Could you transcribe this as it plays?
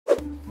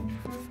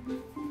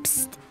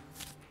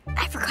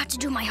to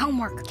do my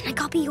homework. Can I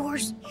copy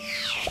yours?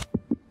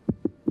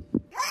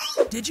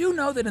 Did you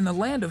know that in the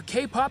land of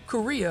K-pop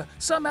Korea,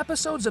 some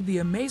episodes of The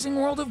Amazing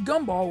World of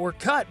Gumball were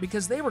cut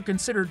because they were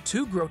considered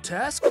too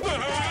grotesque?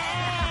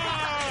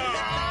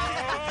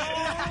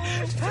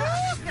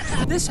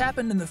 This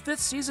happened in the 5th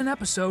season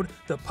episode,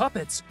 The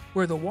Puppets,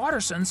 where the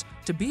Wattersons,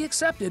 to be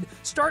accepted,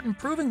 start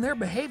improving their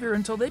behavior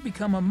until they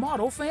become a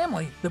model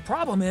family. The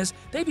problem is,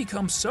 they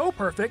become so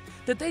perfect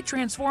that they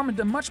transform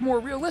into much more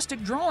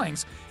realistic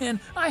drawings. And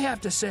I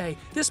have to say,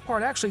 this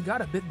part actually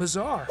got a bit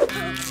bizarre.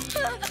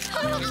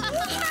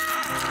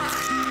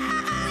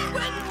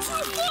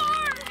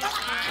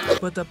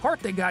 But the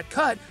part that got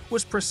cut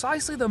was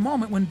precisely the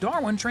moment when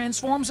Darwin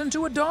transforms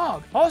into a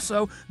dog.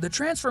 Also, the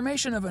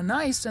transformation of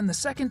Anais and the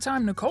second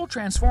time Nicole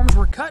transforms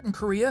were cut in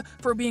Korea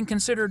for being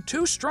considered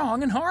too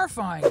strong and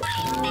horrifying.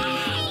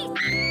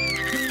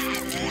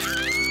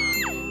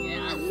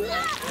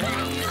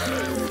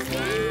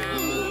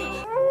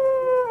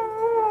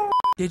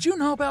 Did you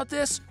know about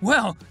this?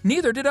 Well,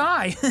 neither did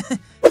I.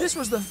 This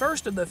was the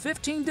first of the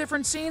 15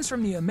 different scenes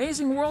from The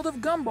Amazing World of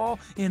Gumball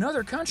in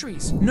other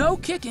countries. No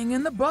kicking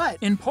in the butt.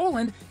 In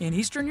Poland, in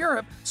Eastern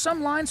Europe,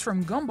 some lines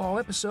from Gumball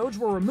episodes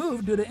were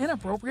removed due to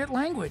inappropriate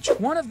language.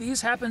 One of these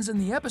happens in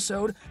the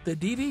episode The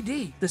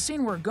DVD, the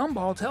scene where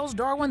Gumball tells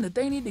Darwin that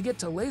they need to get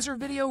to laser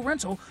video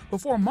rental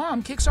before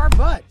Mom kicks our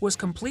butt, was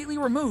completely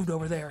removed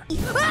over there.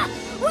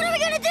 What are we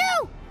gonna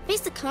do?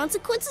 Face the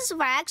consequences of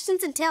our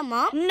actions and tell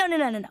Mom?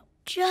 No.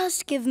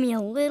 Just give me a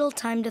little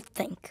time to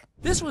think.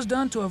 This was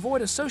done to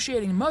avoid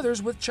associating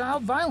mothers with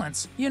child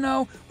violence. You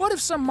know, what if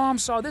some mom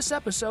saw this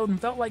episode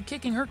and felt like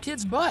kicking her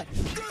kid's butt?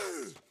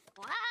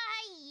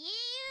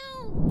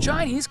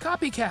 Chinese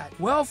copycat.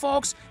 Well,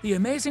 folks, The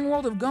Amazing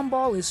World of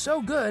Gumball is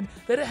so good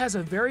that it has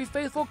a very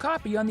faithful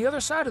copy on the other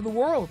side of the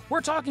world.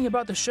 We're talking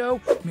about the show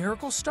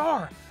Miracle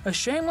Star, a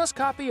shameless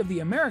copy of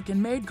the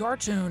American-made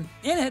cartoon.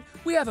 In it,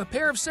 we have a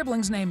pair of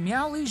siblings named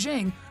Miao Li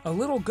Jing, a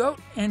little goat,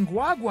 and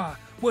Gua Gua,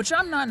 which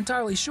I'm not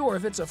entirely sure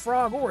if it's a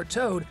frog or a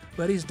toad,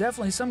 but he's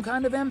definitely some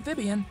kind of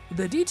amphibian.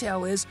 The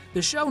detail is,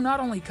 the show not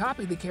only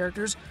copied the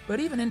characters, but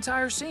even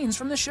entire scenes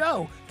from the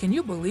show. Can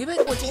you believe it?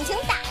 我轻轻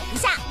打一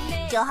下，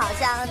就好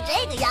像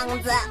这个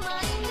样子。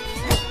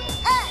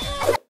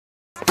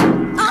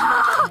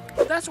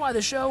 That's why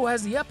the show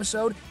has the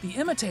episode The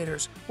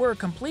Imitators, where a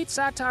complete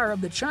satire of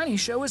the Chinese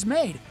show is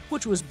made,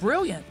 which was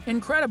brilliant.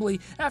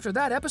 Incredibly, after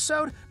that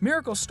episode,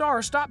 Miracle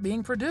Star stopped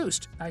being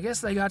produced. I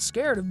guess they got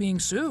scared of being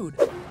sued.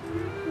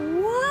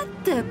 What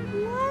the?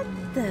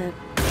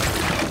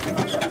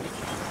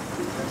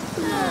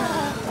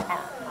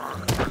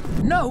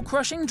 No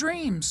crushing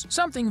dreams.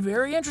 Something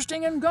very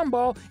interesting in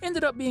Gumball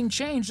ended up being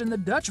changed in the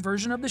Dutch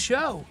version of the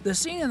show. The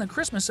scene in the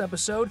Christmas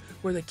episode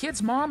where the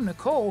kid's mom,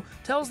 Nicole,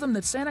 tells them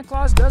that Santa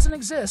Claus doesn't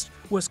exist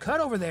was cut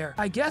over there.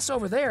 I guess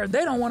over there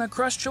they don't want to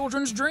crush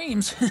children's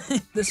dreams.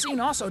 The scene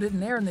also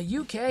didn't air in the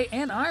UK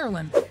and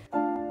Ireland.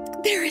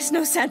 There is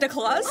no Santa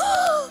Claus.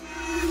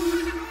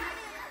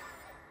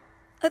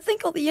 I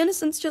think all the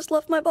innocence just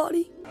left my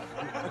body.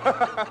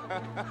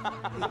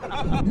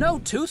 No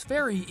Tooth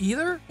Fairy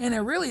either, and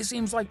it really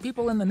seems like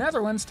people in the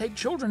Netherlands take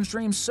children's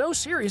dreams so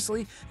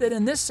seriously that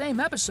in this same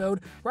episode,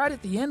 right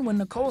at the end when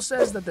Nicole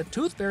says that the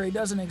Tooth Fairy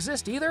doesn't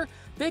exist either,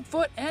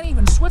 Bigfoot and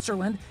even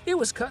Switzerland, it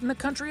was cut in the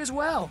country as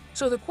well.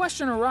 So the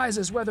question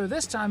arises whether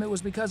this time it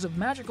was because of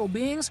magical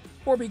beings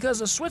or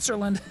because of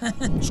Switzerland.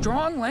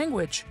 Strong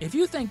language. If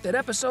you think that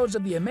episodes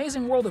of The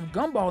Amazing World of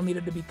Gumball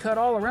needed to be cut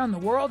all around the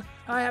world,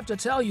 I have to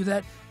tell you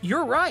that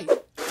you're right.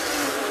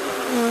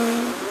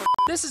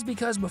 This is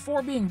because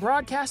before being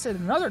broadcasted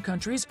in other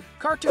countries,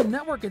 Cartoon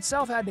Network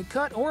itself had to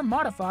cut or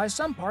modify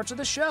some parts of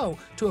the show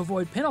to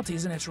avoid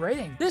penalties in its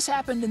rating. This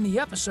happened in the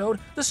episode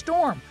The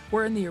Storm,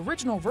 where in the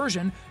original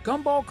version,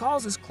 Gumball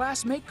calls his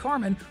classmate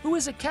Carmen, who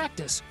is a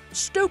cactus,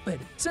 stupid.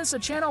 Since the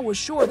channel was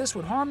sure this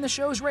would harm the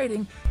show's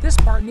rating, this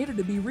part needed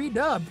to be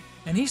redubbed,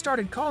 and he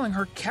started calling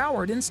her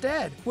Coward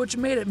instead, which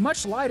made it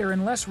much lighter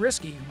and less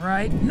risky,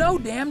 right? No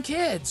damn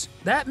kids!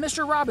 That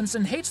Mr.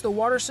 Robinson hates the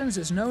Wattersons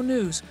is no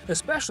news,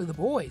 especially the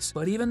boys.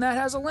 But even that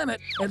has a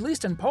limit, at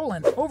least in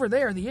Poland. Over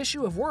there, the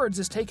issue of words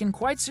is taken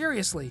quite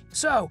seriously.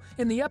 So,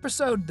 in the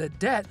episode The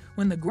Debt,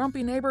 when the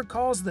grumpy neighbor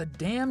calls the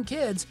damn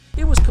kids,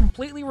 it was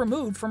completely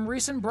removed from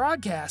recent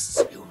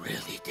broadcasts. You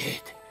really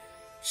did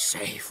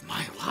save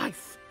my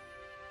life.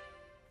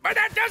 But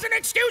that doesn't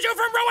excuse you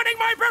from ruining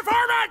my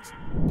performance!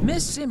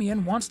 Miss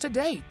Simeon wants to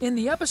date. In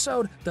the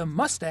episode The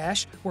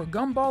Mustache, where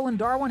Gumball and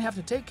Darwin have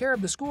to take care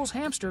of the school's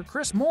hamster,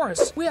 Chris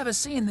Morris, we have a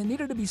scene that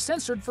needed to be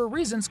censored for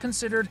reasons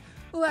considered,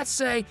 let's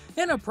say,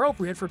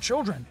 inappropriate for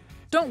children.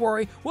 Don't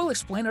worry, we'll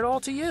explain it all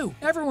to you.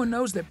 Everyone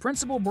knows that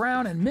Principal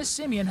Brown and Miss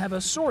Simeon have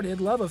a sordid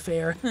love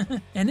affair.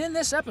 And in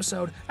this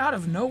episode, out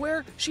of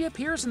nowhere, she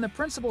appears in the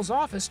principal's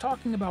office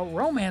talking about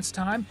romance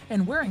time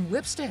and wearing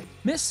lipstick.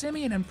 Miss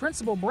Simeon and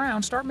Principal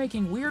Brown start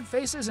making weird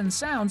faces and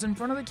sounds in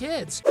front of the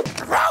kids.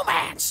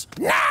 Romance!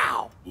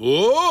 Now!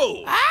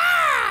 Whoa!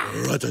 Ah!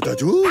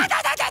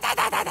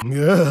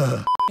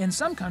 Yeah. In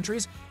some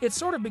countries, it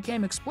sort of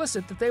became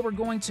explicit that they were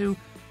going to,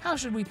 how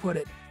should we put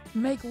it,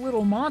 make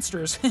little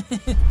monsters.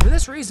 For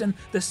this reason,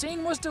 the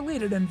scene was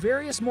deleted in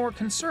various more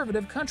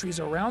conservative countries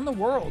around the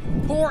world.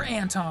 Poor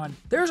Anton.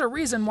 There's a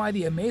reason why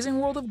The Amazing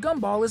World of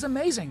Gumball is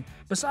amazing.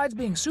 Besides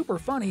being super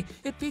funny,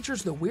 it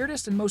features the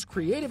weirdest and most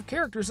creative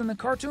characters in the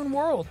cartoon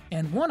world.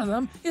 And one of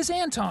them is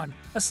Anton,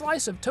 a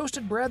slice of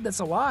toasted bread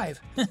that's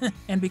alive.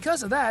 And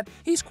because of that,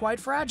 he's quite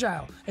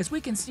fragile, as we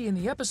can see in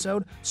the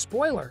episode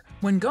Spoiler,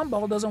 when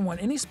Gumball doesn't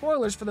want any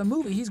spoilers for the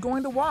movie he's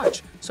going to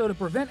watch. So to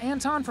prevent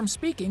Anton from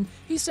speaking,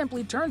 he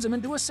simply turns him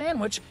into a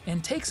sandwich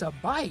and takes a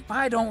bite.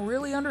 I don't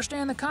really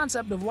understand the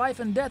concept of life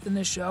and death in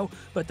this show,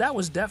 but that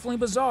was definitely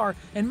bizarre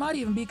and might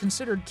even be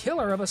considered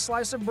killer of a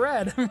slice of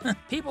bread.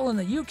 People in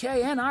the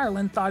UK and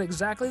Ireland thought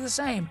exactly the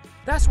same.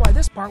 That's why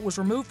this part was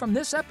removed from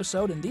this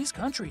episode in these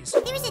countries.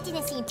 There was a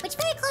dinner scene, which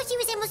very closely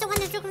resembles the one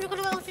that's...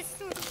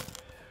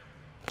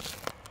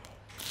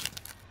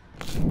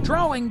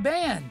 Drawing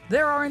banned!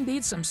 There are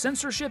indeed some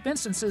censorship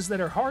instances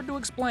that are hard to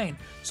explain,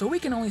 so we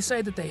can only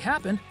say that they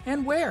happened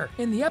and where.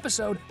 In the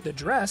episode The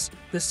Dress,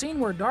 the scene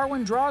where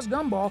Darwin draws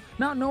Gumball,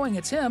 not knowing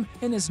it's him,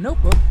 in his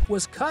notebook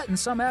was cut in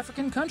some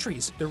African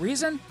countries. The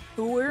reason?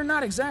 We're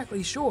not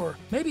exactly sure.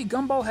 Maybe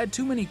Gumball had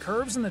too many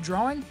curves in the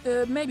drawing?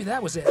 Maybe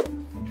that was it.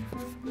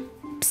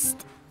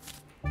 Psst.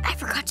 I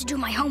forgot to do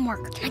my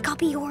homework. Can I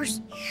copy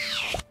yours?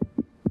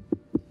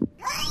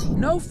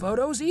 No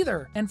photos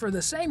either. And for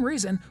the same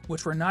reason,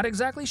 which we're not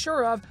exactly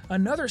sure of,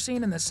 another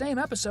scene in the same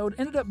episode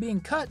ended up being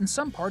cut in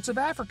some parts of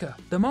Africa.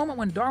 The moment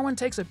when Darwin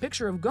takes a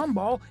picture of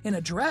Gumball in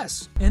a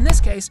dress. In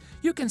this case,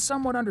 you can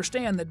somewhat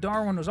understand that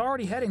Darwin was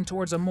already heading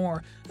towards a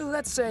more,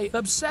 let's say,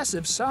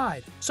 obsessive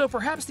side. So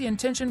perhaps the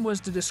intention was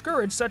to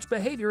discourage such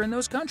behavior in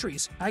those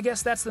countries. I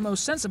guess that's the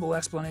most sensible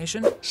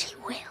explanation. She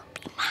will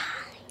be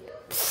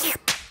mine.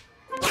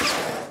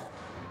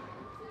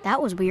 That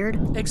was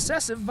weird.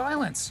 Excessive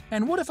violence.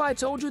 And what if I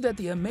told you that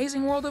The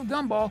Amazing World of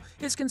Gumball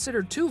is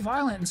considered too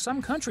violent in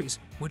some countries?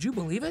 Would you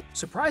believe it?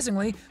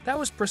 Surprisingly, that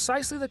was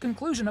precisely the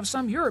conclusion of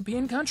some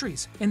European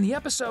countries. In the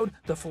episode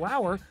The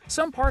Flower,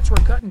 some parts were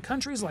cut in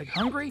countries like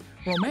Hungary,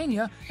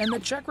 Romania, and the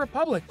Czech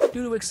Republic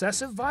due to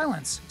excessive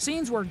violence.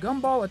 Scenes where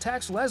Gumball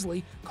attacks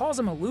Leslie, calls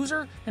him a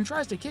loser, and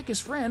tries to kick his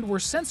friend were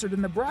censored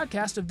in the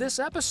broadcast of this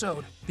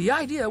episode. The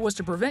idea was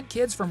to prevent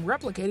kids from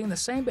replicating the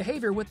same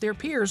behavior with their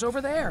peers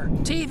over there.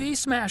 TV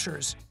smashers.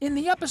 In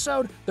the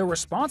episode The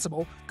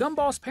Responsible,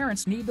 Gumball's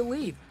parents need to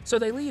leave, so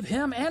they leave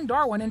him and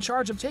Darwin in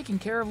charge of taking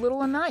care of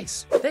Little and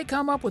Nice. They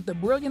come up with the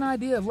brilliant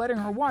idea of letting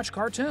her watch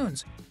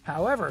cartoons.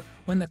 However,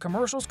 when the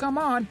commercials come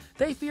on,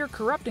 they fear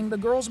corrupting the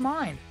girl's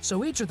mind,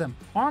 so each of them,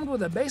 armed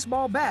with a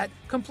baseball bat,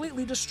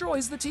 completely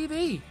destroys the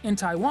TV. In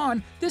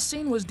Taiwan, this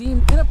scene was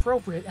deemed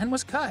inappropriate and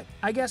was cut.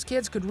 I guess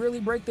kids could really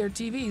break their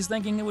TVs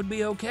thinking it would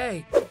be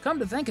okay. Come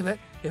to think of it,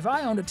 if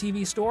I owned a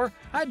TV store,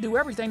 I'd do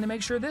everything to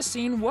make sure this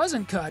scene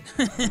wasn't cut.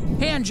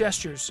 Hand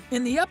gestures.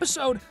 In the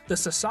episode The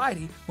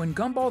Society, when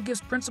Gumball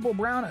gives Principal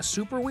Brown a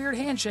super weird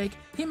handshake,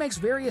 he makes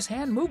various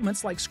hand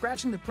movements like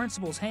scratching the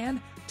principal's hand,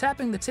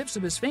 tapping the tips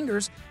of his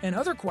fingers, and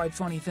other quite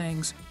funny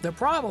things. The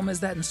problem is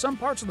that in some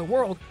parts of the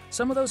world,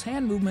 some of those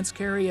hand movements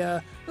carry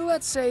a,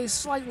 let's say,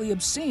 slightly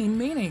obscene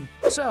meaning.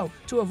 So,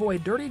 to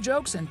avoid dirty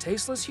jokes and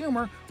tasteless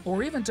humor,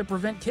 or even to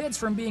prevent kids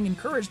from being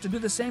encouraged to do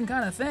the same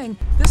kind of thing,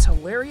 this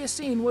hilarious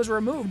scene was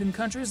removed in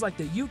countries like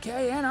the UK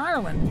and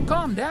Ireland.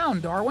 Calm down,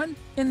 Darwin.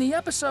 In the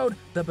episode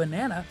The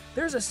Banana,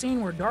 there's a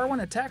scene where Darwin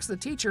attacks the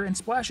teacher and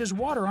splashes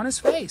water on his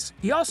face.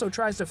 He also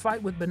tries to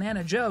fight with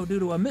Banana Joe due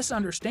to a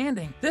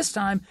misunderstanding. This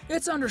time,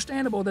 it's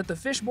understandable that the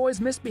fish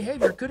boy's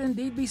misbehavior could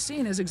indeed be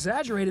seen as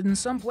exaggerated in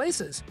some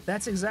places.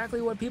 That's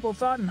exactly what people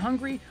thought in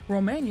Hungary,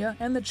 Romania,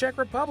 and the Czech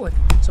Republic.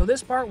 So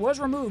this part was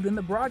removed in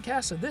the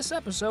broadcast of this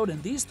episode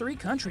in these 3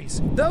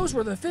 countries. Those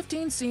were the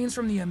 15 scenes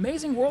from The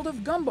Amazing World of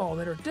Gumball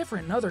that are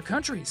different in other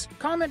countries.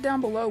 Comment down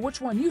below which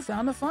one you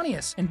found the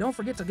funniest, and don't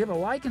forget to give a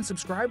like and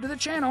subscribe to the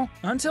channel.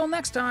 Until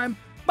next time,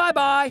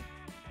 bye-bye!